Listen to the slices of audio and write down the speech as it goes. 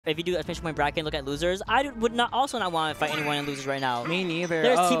if you do a finish point bracket and look at losers, I would also not want to fight anyone in losers right now. Me neither.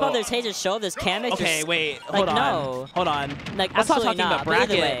 There's T-Pop, there's Taser Show, there's Kamix. Okay, wait, like, hold on. No. Hold on. Like, let's not absolutely talking about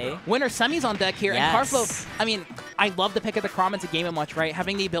bracket. Way. Winner Semis on deck here, Yes. and Karflo. I mean, I love the pick of the Chrom into Game & Watch, right?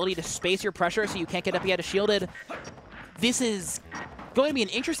 Having the ability to space your pressure so you can't get up yet shielded. This is going to be an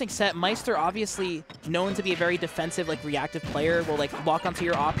interesting set. Maister, obviously known to be a very defensive, like reactive player, will like lock onto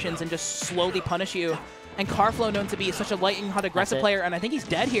your options and just slowly punish you. And Karflo, known to be such a lightning hot aggressive player, and I think he's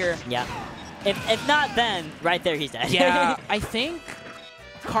dead here. Yeah. If not, then right there he's dead. Yeah, I think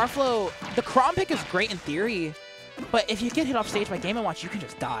Karflo, the Chrom pick is great in theory, but if you get hit off stage by Game & Watch, you can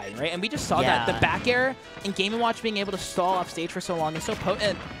just die, right? And we just saw that. The back air and Game & Watch being able to stall off stage for so long is so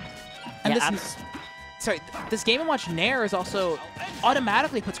potent. And this Game & Watch Nair is also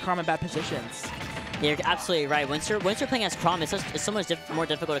automatically puts Chrom in bad positions. You're absolutely right. Once you're playing as Chrom, it's so much more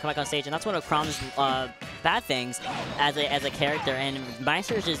difficult to come back on stage, and that's one of Chrom's bad things as a character. And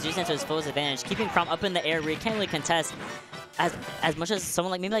Maister is just using it to his full advantage, keeping Chrom up in the air where he can't really contest as much as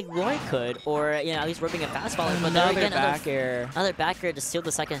someone like maybe like Roy could, or at least ripping a fast follower. But another back air to steal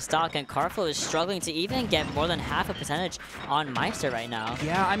the second stock, and Karflo is struggling to even get more than half a percentage on Maister right now.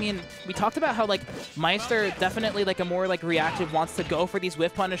 Yeah, I mean, we talked about how like Maister definitely like a more like reactive, wants to go for these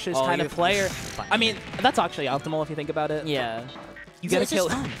whiff punishes kind of player. I mean, that's actually optimal if you think about it. Yeah. You gotta kill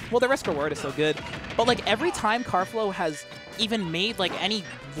it. Well, the risk reward is so good. But like every time Karflo has even made like any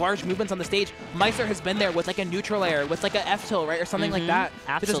large movements on the stage, Maister has been there with like a neutral air, with like a F tilt, right, or something like that,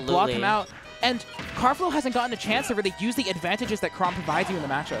 to just block him out. And Karflo hasn't gotten a chance to really use the advantages that Chrom provides you in the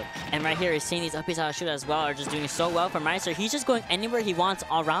matchup. And right here, he's seeing these upbeats out of shoot as well are just doing so well for Maister. He's just going anywhere he wants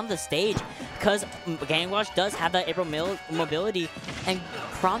around the stage because Game & Watch does have that April mobility, and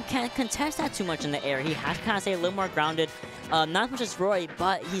Chrom can't contest that too much in the air. He has to kind of stay a little more grounded. Not as much as Roy,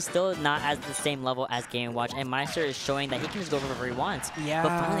 but he's still not at the same level as Game & Watch, and Maister is showing that he can just go wherever he wants. Yeah. But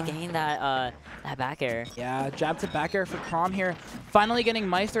finally getting that back air. Yeah, jab to back air for Chrom here. Finally getting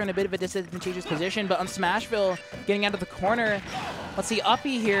Maister in a bit of a disadvantageous position, but on Smashville, getting out of the corner. Let's see,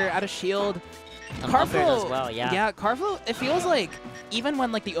 Uppy here out of shield. Karflo as well, Yeah, Karflo, it feels like even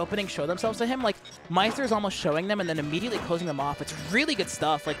when like the openings show themselves to him, like Maister is almost showing them and then immediately closing them off. It's really good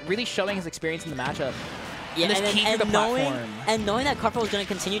stuff, like really showing his experience in the matchup. Yeah, and knowing that Karflo was going to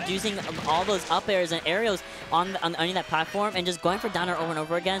continue using all those up airs and aerials on that platform and just going for down air over and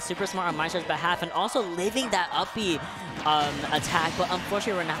over again, super smart on Maister's behalf, and also living that uppy attack, but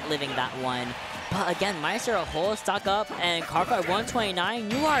unfortunately we're not living that one. But again, Maister a whole stock up, and Karflo at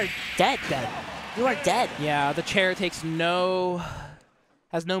 129, you are dead. You are dead. Yeah, the chair has no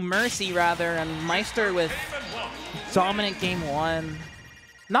mercy rather, and Maister with dominant game one.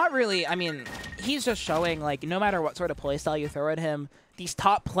 Not really, I mean, he's just showing, like, no matter what sort of playstyle you throw at him, these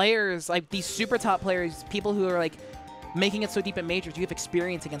top players, like, these super top players, people who are, like, making it so deep in majors, you have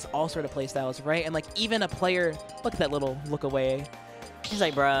experience against all sort of playstyles, right? And, like, even a player, look at that little look away. He's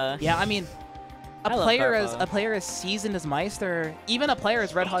like, bruh. Yeah, I mean, a player as seasoned as Maister, even a player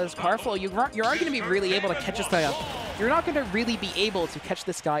as red hot as Karflo, you aren't going to be really able to catch this guy off. You're not going to really be able to catch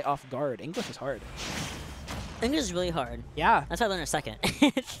this guy off guard. English is hard. English is really hard. Yeah. That's why I learned a second.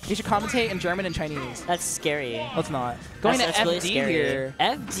 You should commentate in German and Chinese. That's scary. Let's not. Going to FD really here.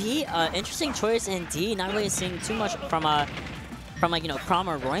 FD, interesting choice in D. Not really seeing too much from like, Chrom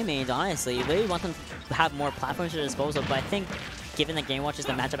or Roy mains, honestly. You really want them to have more platforms to their disposal, but I think given that Game Watch is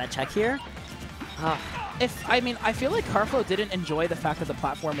the matchup at check here, I feel like Karflo didn't enjoy the fact that the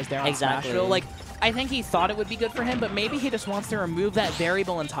platform was there on Smashville. Like, I think he thought it would be good for him, but maybe he just wants to remove that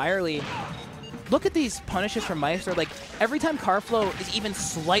variable entirely. Look at these punishes from Maister. Like, every time Karflo is even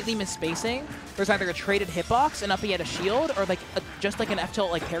slightly misspacing, there's either a traded hitbox, an uppy at a shield, or like just like an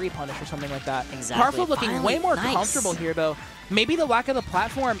F-tilt like parry punish or something like that. Exactly. Karflo looking way more comfortable here, though. Maybe the lack of the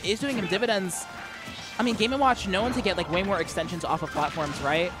platform is doing him dividends. I mean, Game & Watch known to get like way more extensions off of platforms,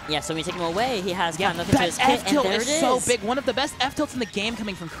 right? Yeah, so when you take him away, he has kind of nothing to his kit, and there it is. So big. One of the best F-tilts in the game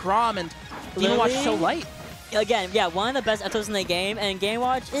coming from Chrom, and Game & Watch so light. Again, yeah, one of the best F-tilts in the game, and Game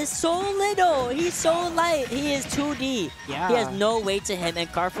Watch is so little. He's so light. He is 2D. Yeah. He has no weight to him, and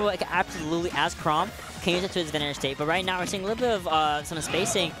Karflo absolutely, as Chrom, can use it to his advantage state. But right now, we're seeing a little bit of some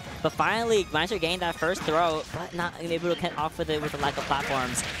spacing. But finally, Maister getting that first throw, but not able to get off with it with the lack of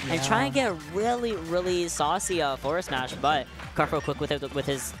platforms. Yeah. And try and get a really, really saucy forward smash, but Karflo quick with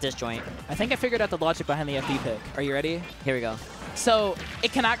his disjoint. I think I figured out the logic behind the FD pick. Are you ready? Here we go. So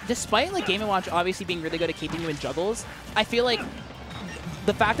it can act, despite like Game & Watch obviously being really good at keeping you in juggles, I feel like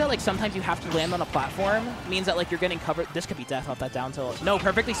the fact that like sometimes you have to land on a platform means that like you're getting covered. This could be death off that down tilt. No,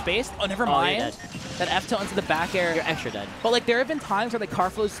 perfectly spaced. Oh, never mind. That F tilt into the back air. You're extra dead. But like there have been times where like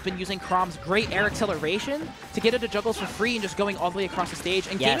Karflo's been using Chrom's great air acceleration to get into juggles for free and just going all the way across the stage.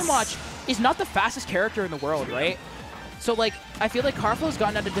 And Game & Watch is not the fastest character in the world, right? So like I feel like Karflo's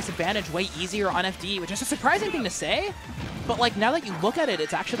gotten at a disadvantage way easier on FD, which is a surprising thing to say. But like now that you look at it,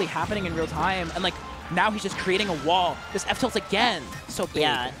 it's actually happening in real time. And like now he's just creating a wall. This F tilt again, so big.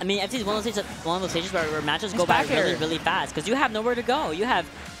 Yeah, I mean, FT is one of those stages where matches go by really, really fast because you have nowhere to go. You have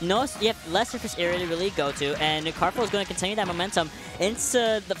less surface area to really go to, and Karflo is going to continue that momentum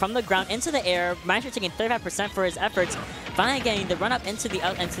from the ground into the air. Maister taking 35% for his efforts, finally getting the run up into the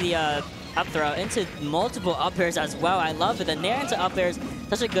up throw into multiple up airs as well. I love it. The nair into up airs,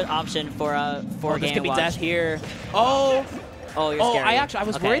 such a good option for Game This could be Watch. death here. Oh. Oh, you're scary. I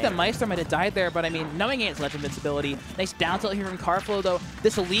was worried that Maister might have died there, but I mean, knowing it's Ledge invincibility. Nice down tilt here from Karflo, though.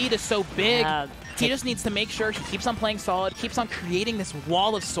 This lead is so big. He just needs to make sure he keeps on playing solid, keeps on creating this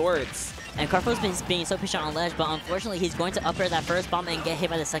wall of swords. And Karflo's been being so patient on ledge, but unfortunately he's going to up air that first bomb and get hit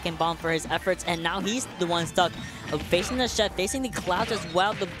by the second bomb for his efforts, and now he's the one stuck facing the chef, facing the clouds as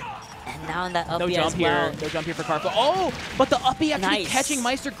well. And now in that uppie as well. No jump here for Karflo. Oh, but the uppie actually catching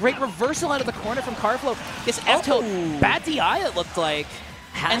Maister. Great reversal out of the corner from Karflo. This F tilt, bad DI it looked like.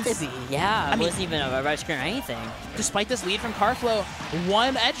 Had to be, yeah. It wasn't even a red screen or anything. Despite this lead from Karflo,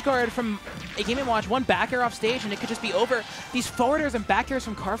 one edge guard from a Game & Watch, one back air off stage, and it could just be over. These forwarders and back airs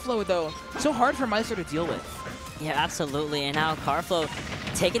from Karflo, though, so hard for Maister to deal with. Yeah, absolutely. And now Karflo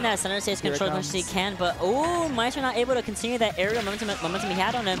taking that center stage control as much as he can, but Maister not able to continue that aerial momentum he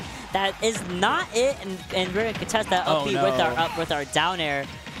had on him. That is not it, and we're gonna contest that up B with our down air.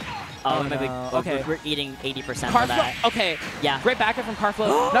 Maybe we're eating 80% for that. Okay, yeah. Great back air from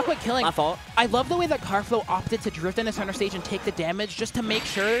Karflo. Not quite killing. My fault. I love the way that Karflo opted to drift into center stage and take the damage just to make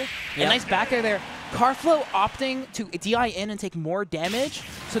sure. Yep. A nice back air there. Karflo opting to DI in and take more damage,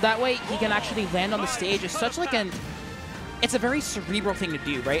 so that way he can actually land on the stage is such like it's a very cerebral thing to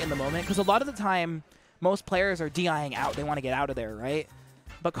do, right, in the moment, because a lot of the time, most players are DIing out. They want to get out of there, right?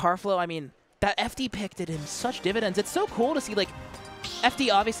 But Karflo, I mean, that FD pick did him such dividends. It's so cool to see, like,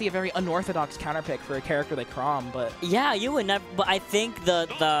 FD obviously a very unorthodox counter pick for a character like Chrom, but yeah, you would never. But I think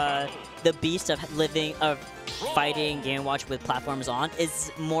the beast of fighting Game & Watch with platforms on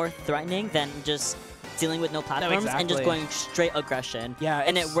is more threatening than just dealing with no platforms and just going straight aggression. Yeah,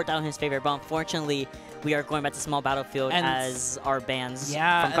 and it worked out in his favor. But unfortunately, we are going back to small battlefield as our bans from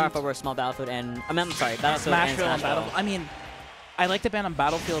Karflo were small battlefield and I'm sorry, battlefield and Smash. I mean, I like the ban on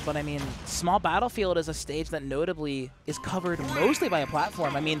Battlefield, but I mean, small battlefield is a stage that notably is covered mostly by a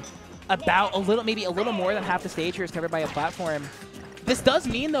platform. I mean, maybe a little more than half the stage here is covered by a platform. This does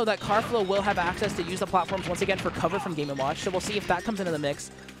mean, though, that Karflo will have access to use the platforms once again for cover from Game & Watch, so we'll see if that comes into the mix.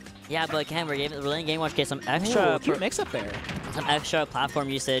 Yeah, but again, we're letting Game & Watch get some extra cute mix up there. Some extra platform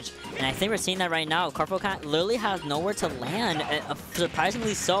usage, and I think we're seeing that right now. Karflo literally has nowhere to land,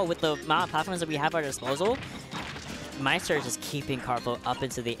 surprisingly so, with the amount of platforms that we have at our disposal. Maister is just keeping Karflo up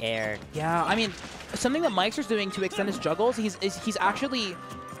into the air. Yeah, I mean, something that Maister's doing to extend his juggles, he's actually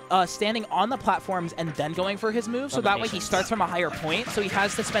standing on the platforms and then going for his move, so that way he starts from a higher point, so he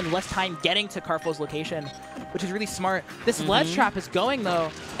has to spend less time getting to Karflo's location, which is really smart. This ledge trap is going,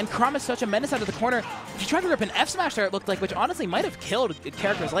 though, and Chrom is such a menace out of the corner. He tried to rip an F smash there, it looked like, which honestly might have killed a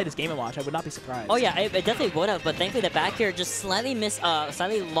character as light as Game & Watch. I would not be surprised. Oh yeah, it definitely would have, but thankfully the back air just slightly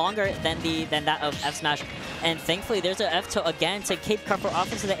longer than that of F smash, and thankfully there's an F tilt again to keep Karflo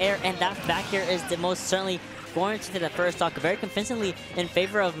off into the air, and that back air is the most certainly going to the first stock very convincingly in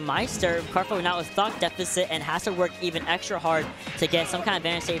favor of Maister. Karflo now a stock deficit and has to work even extra hard to get some kind of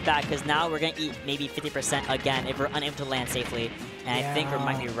advantage save back, because now we're going to eat maybe 50% again if we're unable to land safely. And I think we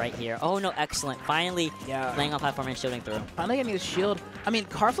might be right here. Oh no, excellent. Finally laying on platform and shielding through. Finally getting his shield. I mean,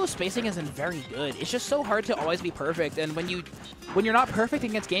 Karflo's spacing isn't very good. It's just so hard to always be perfect, and when you're not perfect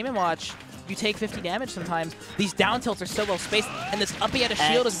against Game & Watch, you take 50 damage sometimes. These down tilts are so well spaced, and this uppy at a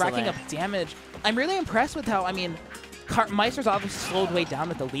shield is racking up damage. I'm really impressed with how, I mean, Maister's obviously slowed way down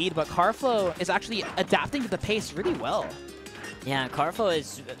with the lead, but Karflo is actually adapting to the pace really well. Yeah, Karflo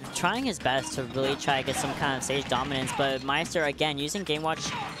is trying his best to really try to get some kind of stage dominance, but Maister, again, using Game Watch.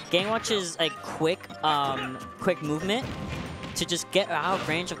 Game Watch's a quick movement to just get out of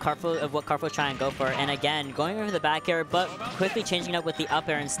range of what Karflo's trying to go for. And again, going over the back air, but quickly changing up with the up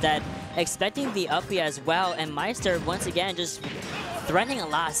air instead, expecting the up air as well, and Maister, once again, just threatening a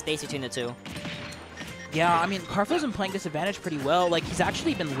lot of space between the two. Yeah, I mean, Karflo's been playing disadvantage pretty well. Like, he's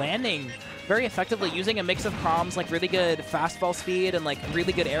actually been landing very effectively using a mix of Chrom's, like, really good fastball speed and, like,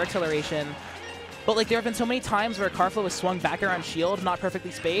 really good air acceleration. But like there have been so many times where Karflo was swung back around shield, not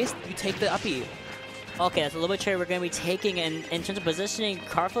perfectly spaced. You take the uppie. Okay, that's a little bit trade we're going to be taking. And in terms of positioning,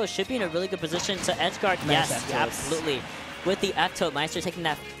 Karflo should be in a really good position to edgeguard. Yes, absolutely. With the F-tilt, Maister taking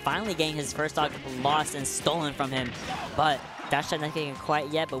that, finally getting his first stock lost and stolen from him. But dash shot not getting quite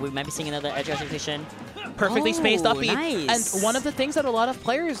yet, but we might be seeing another edgeguard situation. Perfectly spaced uppie. Nice. And one of the things that a lot of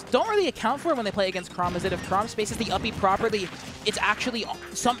players don't really account for when they play against Chrom is that if Chrom spaces the uppie properly, it's actually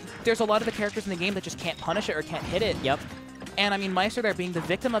there's a lot of the characters in the game that just can't punish it or can't hit it. Yep. And I mean, Maister there being the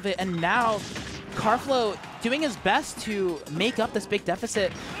victim of it, and now Karflo doing his best to make up this big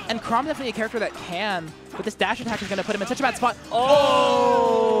deficit. And Chrom definitely a character that can, but this dash attack is going to put him in such a bad spot.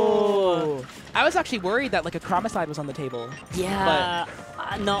 Oh! I was actually worried that like a Chromicide was on the table. Yeah.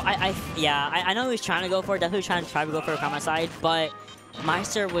 No, I know he was trying to go for it, definitely trying to go for a Chromicide, but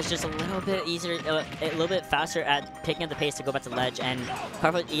Maister was just a little bit easier, a little bit faster at picking up the pace to go back to ledge, and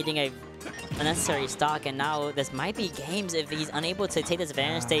Karflo eating a unnecessary stock, and now this might be games if he's unable to take this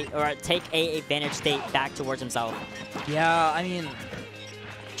advantage state, or take a advantage state back towards himself. Yeah, I mean,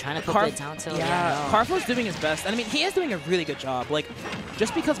 trying to put it down tilt. Yeah, Karflo's doing his best, and I mean, he is doing a really good job. Like,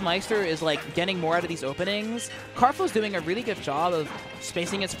 just because Maister is like getting more out of these openings, Karflo's doing a really good job of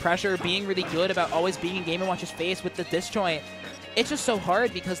spacing his pressure, being really good about always being in Game & Watch's face with the disjoint. It's just so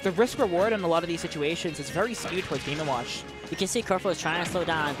hard because the risk-reward in a lot of these situations is very skewed towards Game & Watch. You can see Karflo is trying to slow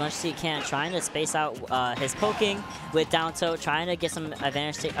down as much as he can, trying to space out his poking with down tilt, trying to get some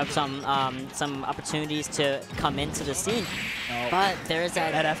advantage, some opportunities to come into the scene. Oh. But there's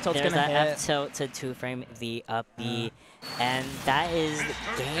that F-tilt to two-frame the up B, and that is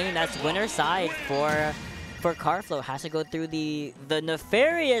the game. That's winner side for Karflo. Has to go through the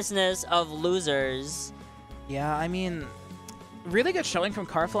nefariousness of losers. Yeah, I mean, really good showing from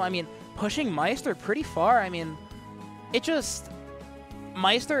Karflo. I mean, pushing Maister pretty far. I mean, it just,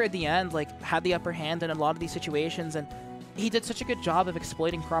 Maister at the end like had the upper hand in a lot of these situations, and he did such a good job of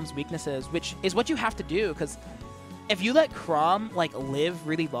exploiting Chrom's weaknesses, which is what you have to do, because if you let Chrom like live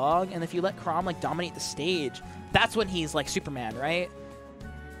really long, and if you let Chrom like dominate the stage, that's when he's like Superman, right?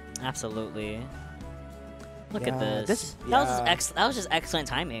 Absolutely. Look at this. That was just excellent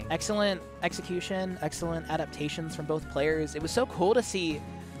timing. Excellent execution, excellent adaptations from both players. It was so cool to see.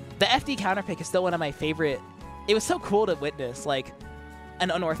 The FD counter pick is still one of my favorite. It was so cool to witness, like,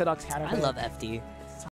 an unorthodox counter pick. I love FD.